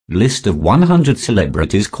List of 100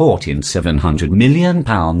 celebrities caught in £700 million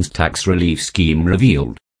tax relief scheme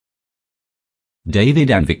revealed.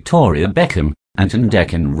 David and Victoria Beckham, Anton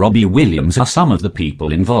Deck and Robbie Williams are some of the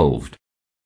people involved.